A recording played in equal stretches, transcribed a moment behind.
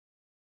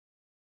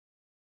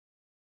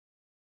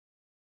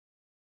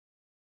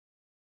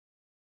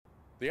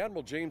The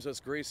Admiral James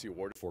S. Gracey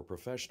Award for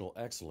Professional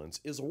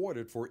Excellence is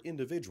awarded for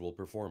individual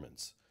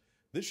performance.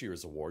 This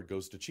year's award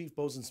goes to Chief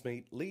Boatswain's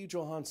Mate Leigh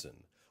Johannsen,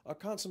 a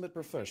consummate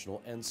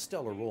professional and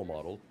stellar role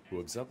model who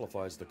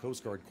exemplifies the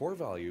Coast Guard core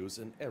values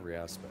in every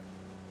aspect.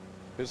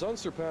 His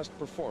unsurpassed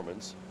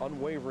performance,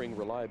 unwavering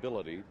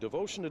reliability,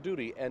 devotion to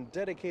duty, and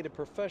dedicated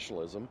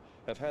professionalism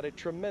have had a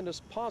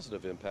tremendous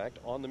positive impact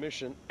on the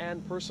mission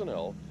and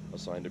personnel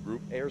assigned to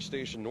Group Air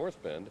Station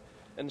North Bend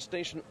and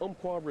Station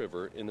Umpqua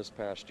River in this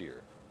past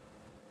year.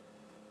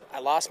 I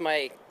lost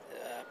my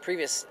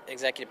previous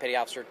executive petty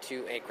officer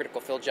to a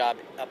critical field job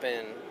up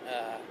in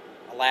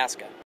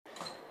Alaska.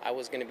 I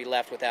was going to be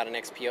left without an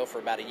XPO for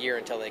about a year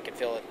until they could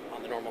fill it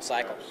on the normal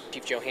cycle.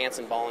 Chief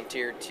Johannsen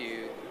volunteered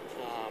to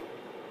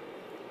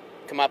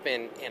come up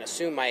and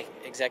assume my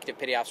executive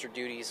petty officer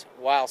duties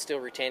while still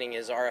retaining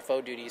his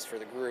RFO duties for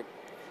the group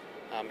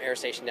air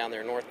station down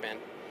there in North Bend.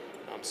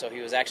 So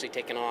he was actually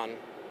taking on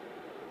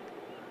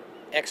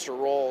extra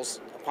roles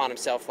upon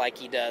himself like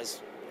he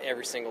does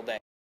every single day.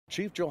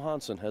 Chief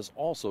Johannsen has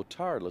also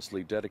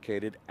tirelessly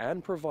dedicated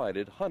and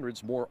provided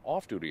hundreds more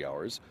off-duty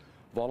hours,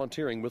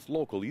 volunteering with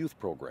local youth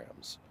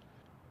programs.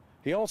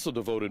 He also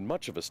devoted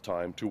much of his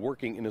time to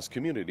working in his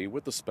community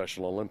with the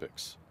Special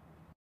Olympics.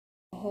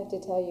 I have to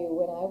tell you,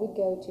 when I would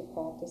go to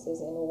practices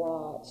and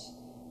watch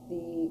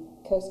the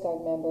Coast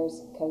Guard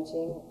members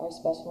coaching our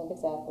Special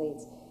Olympics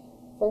athletes,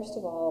 first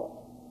of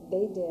all,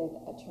 they did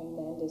a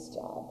tremendous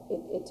job.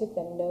 It took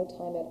them no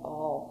time at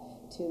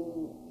all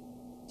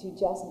to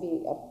just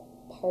be a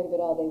part of it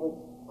all. They were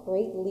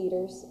great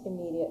leaders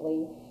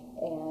immediately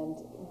and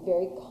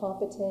very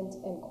competent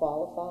and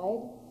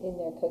qualified in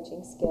their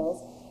coaching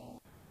skills.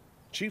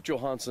 Chief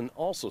Johannsen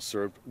also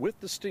served with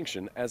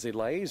distinction as a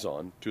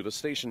liaison to the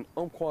Station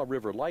Umpqua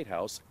River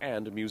Lighthouse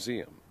and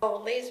Museum.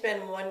 Oh, Leigh's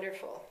been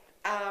wonderful.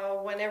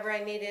 Whenever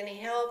I need any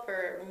help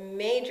or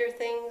major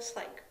things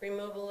like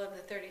removal of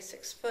the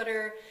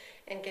 36-footer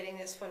and getting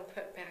this one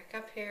put back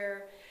up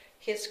here,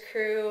 his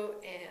crew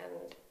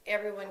and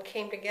everyone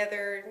came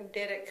together and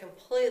did it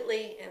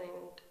completely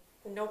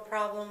and no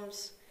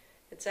problems,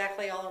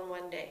 exactly all in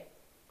one day.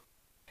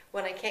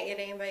 When I can't get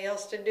anybody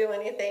else to do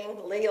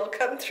anything, Leigh will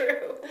come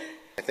through.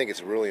 I think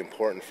it's really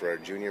important for our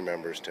junior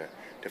members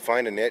to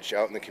find a niche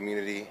out in the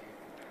community,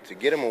 to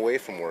get them away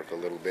from work a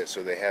little bit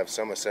so they have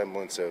some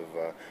semblance of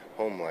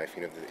home life.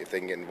 You know, if they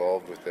can get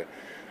involved with the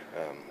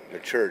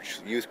church,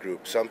 youth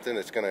group, something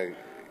that's going to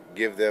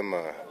give them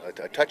a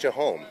touch of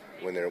home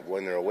when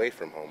they're away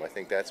from home. I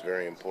think that's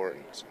very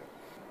important. So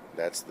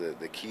that's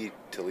the key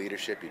to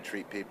leadership. You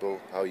treat people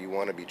how you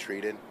want to be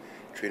treated,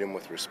 treat them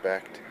with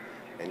respect,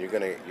 and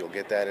you'll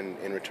get that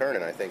in return.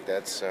 And I think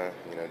that's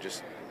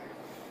just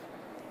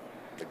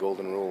the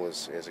golden rule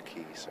is a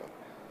key. So.